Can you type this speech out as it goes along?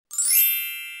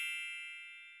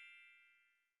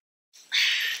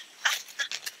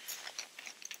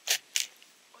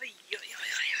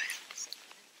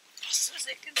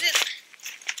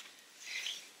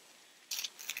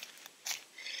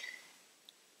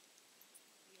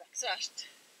så verst.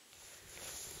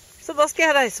 Så da skal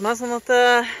jeg reise meg sånn at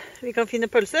vi kan finne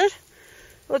pølser,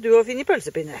 og du har finnet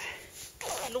pølsepinner.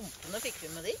 Lompene fikk vi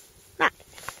med de? Nei,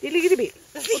 de ligger i bilen.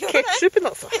 Og ketchupen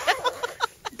også.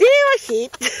 Det var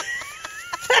kjipt.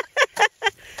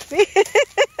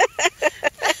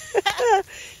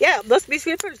 Ja, da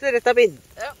spiser vi pølser rett av bilen.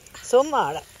 Ja. Sånn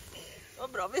er det. Det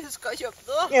var bra vi husker å kjøpe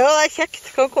det da. Ja, det er kjekt.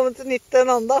 Kan komme til nytt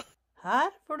en annen dag. Her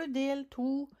får du del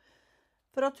 2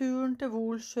 fra turen til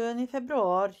Volsjøen i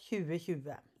februar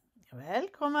 2020.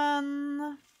 Velkommen!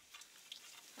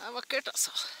 Det er vakkert,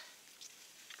 altså.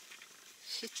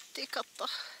 Fytti katta.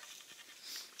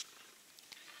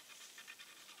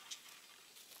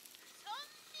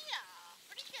 Sånn, ja.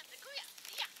 For de kjente kom igjen.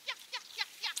 Ja.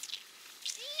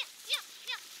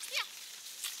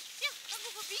 Ja, kan gå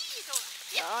forbi, Tove.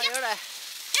 Ja, gjør det.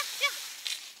 Ja.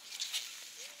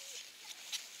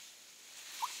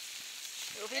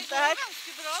 Det går fint det her. Det går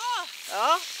ganske bra da. Ja,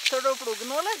 tør du å plugge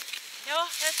nå, eller? Ja,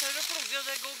 jeg tør å plugge, og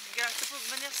det går greit å plugge,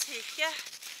 men jeg ser ikke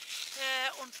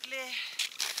ordentlig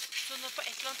sånn at på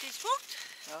et eller annet tidspunkt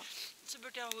så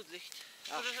burde jeg ha hodelykt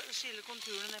for å skille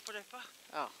konturene ned på løypa.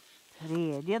 Ja.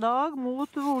 Tredje dag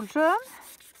mot Volsjøen.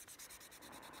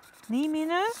 9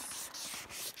 minus.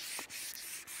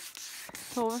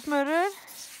 Tove smører.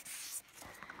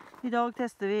 I dag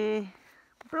tester vi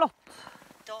blått.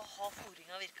 Da har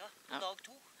fôringen virket på dag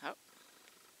 2. Ja.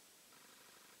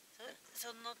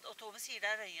 Sånn at Tove sier det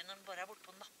er røye når den bare er borte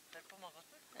på napper på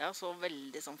magaten. Ja, så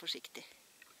veldig sånn forsiktig.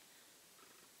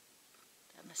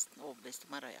 Det er nesten overbevist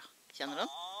om er røya. Kjenner du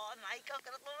den? Nei, ikke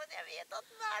akkurat nå, men jeg vet at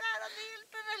den er der, og det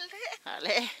hjelper veldig.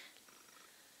 Herlig.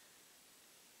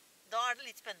 Da er det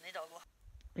litt spennende i dag også.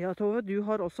 Ja, Tove, du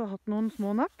har også hatt noen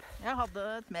små napp. Jeg hadde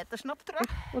et metersnapp, tror jeg.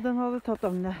 Og den hadde tatt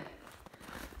agnet.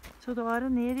 Så da er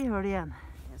det ned i høl igjen.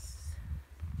 Yes.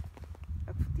 Jeg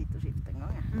har ikke fått tid til å skifte en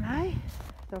gang, jeg. Nei,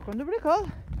 da kan du bli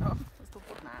kald. Ja, det står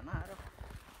på knærne her.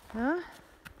 Ja.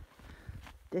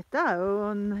 Dette er jo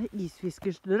en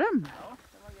isfiskersdrøm. Ja,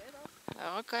 det var gøy da.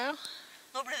 Ja, Kaja.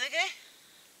 Nå ble det gøy.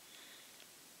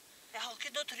 Jeg har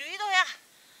ikke noe tru i da, jeg.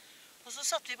 Og så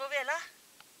satt vi på vela.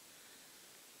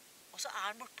 Og så er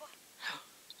den bortpå. Ja,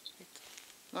 litt.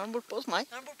 Nå er den bortpå hos meg.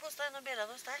 Nå er den bortpå hos deg, nå bjella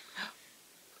det hos deg. Ja.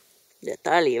 Dette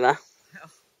er livet. Ja.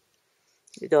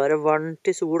 I dag er det varmt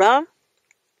i sola.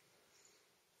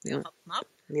 Vi har hatt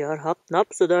napp. Vi har hatt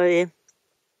napp, så da har vi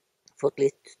fått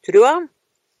litt trua.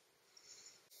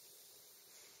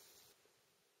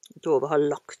 Tove har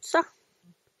lagt seg.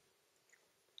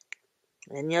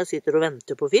 Enja sitter og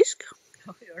venter på fisk.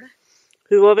 Ja, gjør det.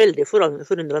 Hun var veldig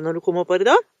forundret når hun kom opp her i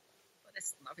dag.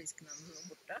 Resten av fisken som var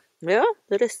borte. Ja,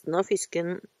 det er resten av fisken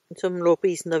som lå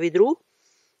på isen da vi dro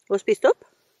og spiste opp.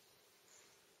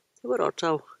 Det var rart,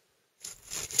 sa hun.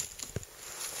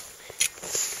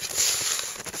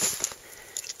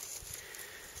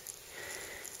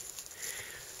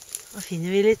 Da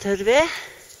finner vi litt tørr ved.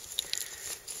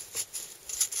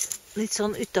 Litt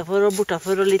sånn utenfor og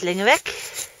bortenfor og litt lenger vekk.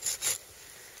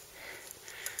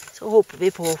 Så håper vi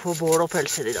på å få bål og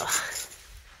pølser i dag.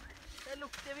 Det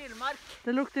lukter Villmark.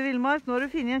 Det lukter Villmark. Nå har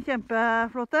du funnet en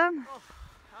kjempeflott en.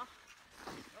 Ja,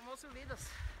 den var solid,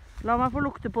 altså. La meg få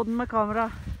lukte på den med kamera.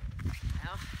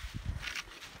 Ja.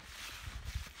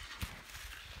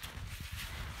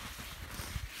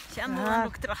 Kjenn hvor den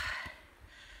lukter da.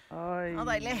 Oi, Ja,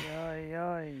 deilig.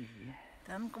 oi.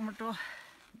 Den kommer til å...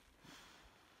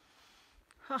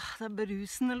 det er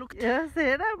berusende lukt. Jeg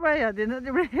ser det på øya dine.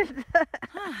 De blir helt...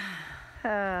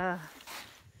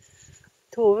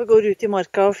 Tove går ut i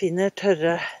marka og finner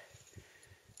tørre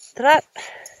trær.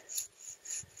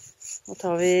 Nå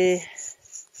tar vi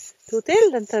 2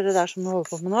 til. Den tørre der som vi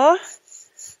holder på med nå.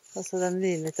 Og så den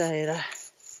lille til høyre.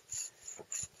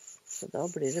 Så da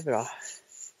blir det bra.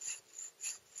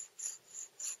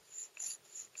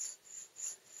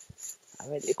 Det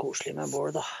er veldig koselig med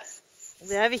bål da.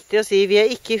 Det er viktig å si, vi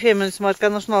er ikke i Femundsmarka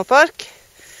nasjonalpark.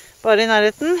 Bare i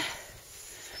nærheten.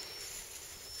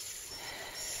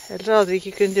 Ellers hadde vi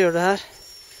ikke kunnet gjøre det her.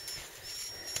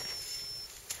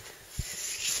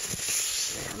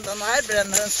 Den her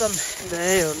brenner en stund. Det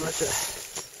gjør den, vet du.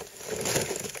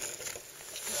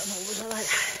 Den holder seg der.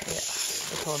 Ja,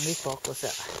 så tar den litt bak oss,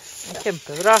 ja.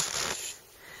 Kjempebra.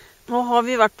 Nå har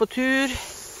vi vært på tur.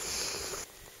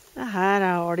 Her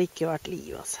har det ikke vært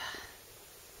liv, altså.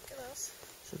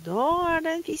 Så da er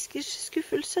det en fiskers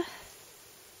skuffelse.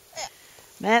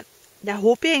 Men det er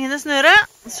håp i hengende snøre,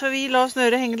 så vi lar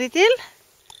snøret henge litt til.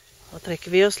 Da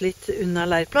trekker vi oss litt unna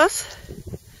leirplass.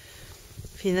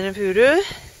 Finner en furu.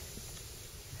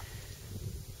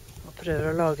 Og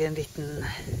prøver å lage en liten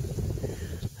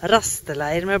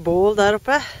rasteleir med bål der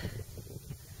oppe.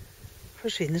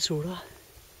 Forsvinner sola.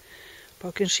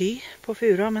 bak en sky på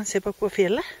fura, men se bak på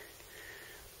fjellet.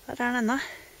 Der er den enda.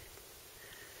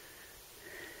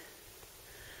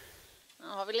 Nå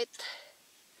har vi litt.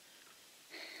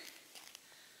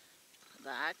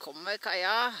 Der kommer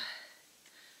Kaja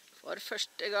for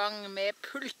første gang med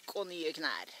pulk og nye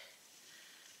knær.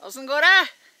 Hvordan går det?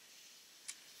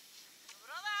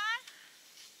 Bra det er.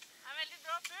 Det er veldig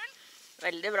bra pulk.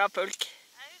 Veldig bra pulk.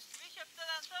 Jeg husker vi kjøpte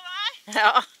den til meg.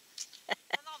 Ja.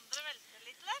 Den andre velter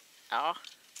litt lett. Ja.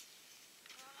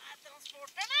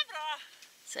 Transporteren er bra.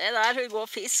 Se der, hun går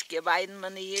fiskebein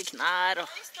med nye knær.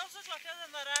 Og... I stedet så klarte jeg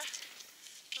den der, jeg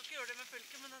skal ikke gjøre det med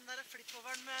pulken, men den der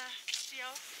flippoveren med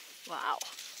skia. Wow.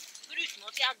 Foruten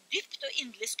at jeg er dypt og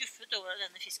inderlig skuffet over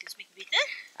denne fisken som ikke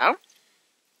biter. Ja.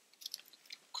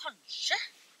 Kanskje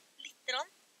litt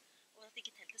over at det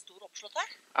ikke teltet stor oppslått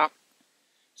her. Ja.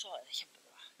 Så var det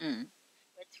kjempebra. Mm.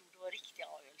 Og jeg tror det var riktig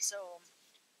avgjørelse å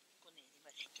gå ned i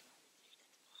mørkner.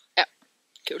 Ja,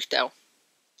 kult det også.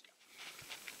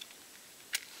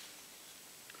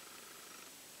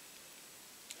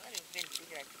 Det er jo veldig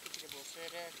greit at ikke det blåser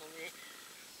 12 i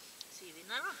syvind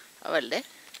her da. Ja, veldig.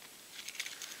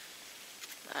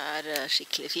 Det er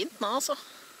skikkelig fint nå, altså.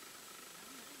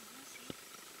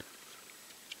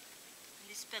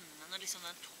 Litt spennende når liksom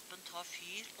den toppen tar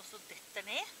fyr, og så detter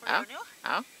ned, for Ja. det gjør den jo.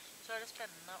 Ja, Så er det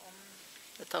spennende om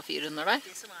det tar fyr under deg.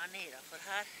 det som er nedenfor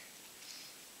her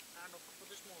er nok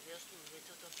både smålig og storlig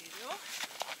til å ta fyr i også.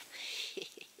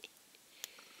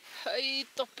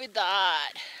 Høyt oppi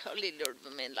der har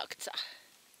lilleulven min lagt seg.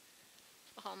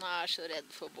 Han er så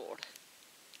redd for bål.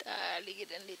 Der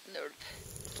ligger en liten ulv.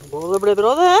 Bålet ble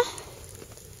bra, det.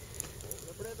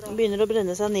 Den begynner å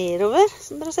brenne seg nedover,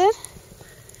 som dere ser.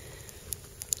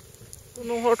 Og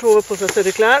nå har Tove på seg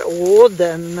større klær, og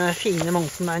den fine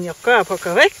mountainman-jakka er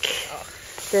pakket vekk.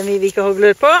 Den vil vi ikke ha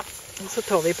glør på. Så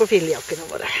tar vi på fillejakkene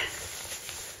våre.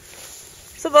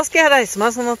 Så da skal jeg reise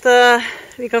meg sånn at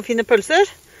vi kan finne pølser.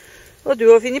 Og du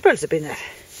har funnet pølsepinner.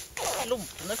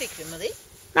 Lompene fikk vi med de.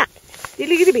 Nei, de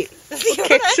ligger i bilen. Og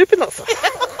ketchupen også.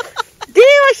 Det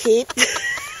var kjipt.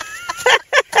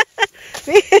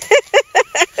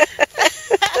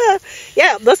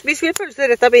 Ja, da spiser vi pølser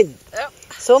rett av bilen. Ja.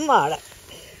 Sånn er det.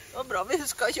 Det var bra vi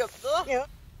husker å kjøpe det da. Ja.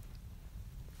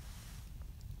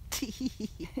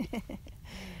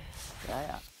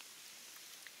 Ja.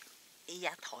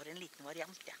 Jeg tar en liten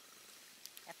variant, ja.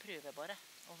 Jeg prøver bare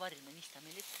å varme nista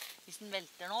mi litt. Hvis den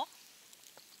velter nå,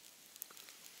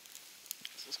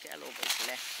 Så skal jeg love å ikke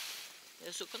le.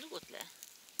 ja, så kan du godt le.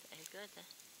 Det er helt greit det.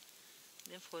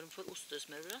 Det er en form for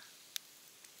ostesmørbrød.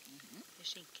 Med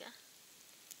skinke.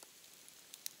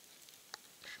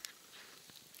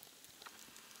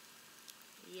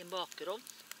 I en bakerovn.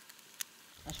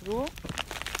 Vær så god.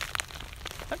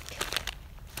 Takk.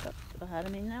 Og her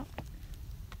er min, ja.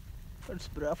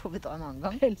 Pølsebrød får vi ta en annen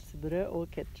gang. Pølsebrød og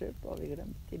ketchup har vi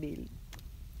glemt i bilen.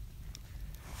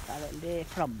 Det er veldig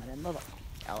flammer enda da.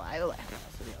 Ja, det er jo det.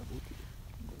 Så vi har god tid.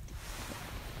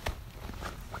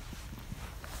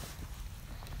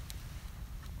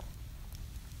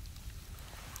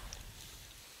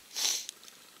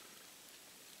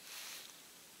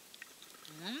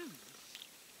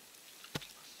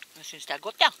 Jeg synes det er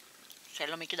godt, ja.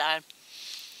 Selv om ikke det er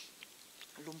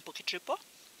lomp og ketchup på.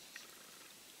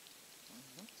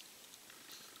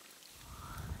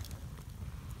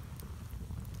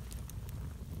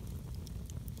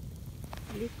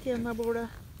 Litt igjen av bålet.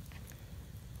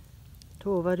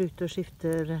 Tove er ute og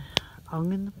skifter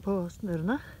agn på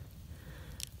snørene.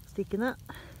 Stikkene.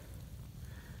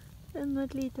 Enda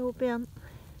et lite hopp igjen.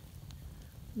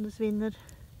 Det svinner.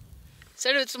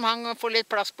 Ser det ut som han får litt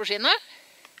plass på skinnet?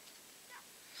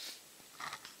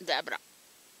 Det er bra.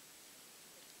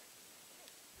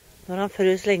 Når han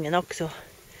frøs lenge nok, så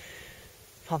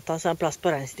fant han seg en plass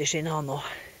på reinsdyrskinnet han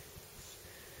også.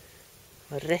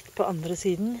 Og rett på andre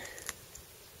siden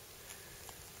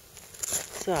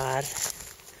så er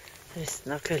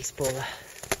resten av kveldsbålet.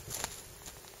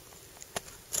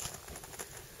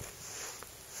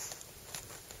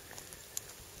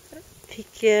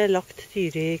 Fikk lagt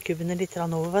dyrekubbene litt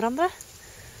over hverandre.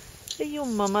 Så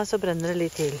jomma meg så brenner det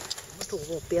litt til. Må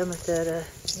Tove opp igjen etter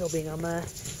jobbinga med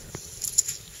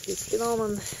fisken nå,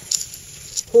 men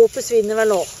håpet svinner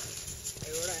vel nå. Det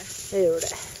gjør det. Det gjør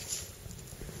det.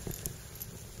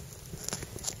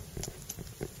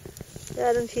 Det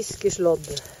er en fiskerslodd.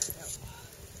 Ja.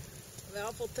 Vi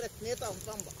har fått 13 i et annet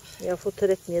vann da. Vi har fått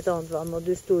 13 i et annet vann, og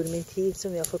du store min tid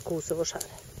som vi har fått kose oss her.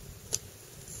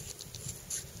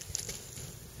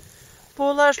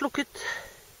 Bålet er slukket.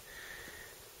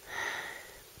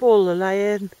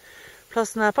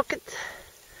 Båleleiren-plassen er pakket.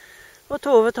 Og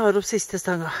Tove tar opp siste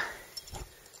stanga.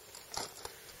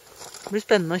 Det blir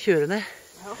spennende å kjøre ned.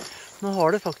 Ja. Nå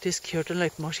har det faktisk kjørt en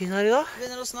løypemaskin her i dag. Det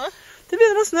begynner å snø. Det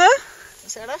begynner å snø.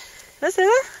 Jeg ser det. Jeg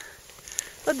ser det.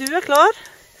 Da du er klar.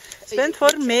 Spent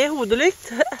for med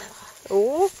hodelykt.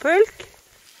 Og pølk.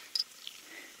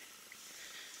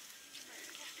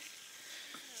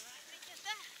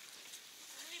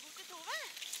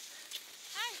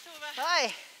 Hei.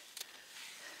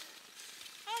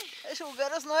 Det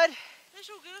skjoger og snør. Det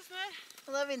skjoger og snør.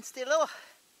 Og det er vindstille da.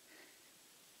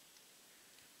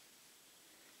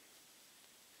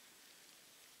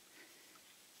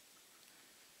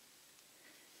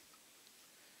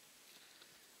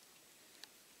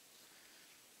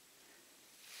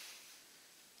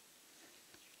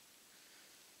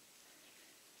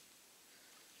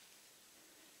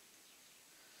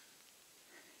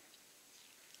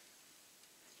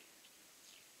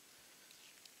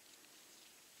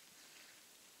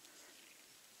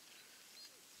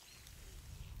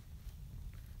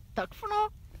 Takk for nå.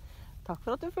 Takk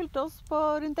for at du fulgte oss på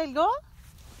rundt Elgå.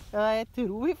 Jeg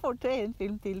tror vi får til en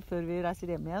film til før vi reiser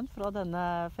hjem igjen fra denne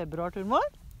februarturen vår.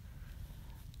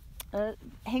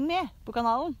 Heng med på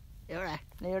kanalen. Gjør det.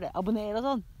 Gjør det. Abonner og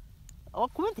sånn. Og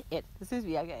kommenter. Det synes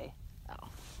vi er gøy. Ja.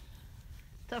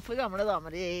 Tøffe gamle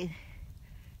damer i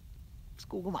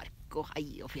skog og mark og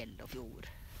hei og fjell og fjord.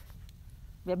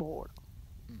 Ved bål.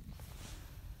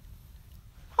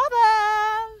 Ha det!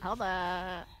 Ha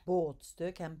det. Båtstø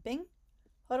Camping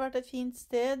har vært et fint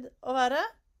sted å være,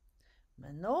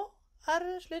 men nå er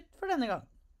det slutt for denne gang.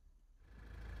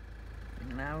 Det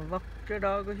er en vakker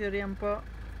dag å kjøre hjem på.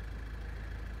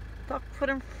 Takk for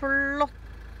en flott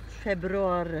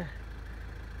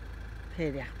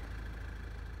februarferie.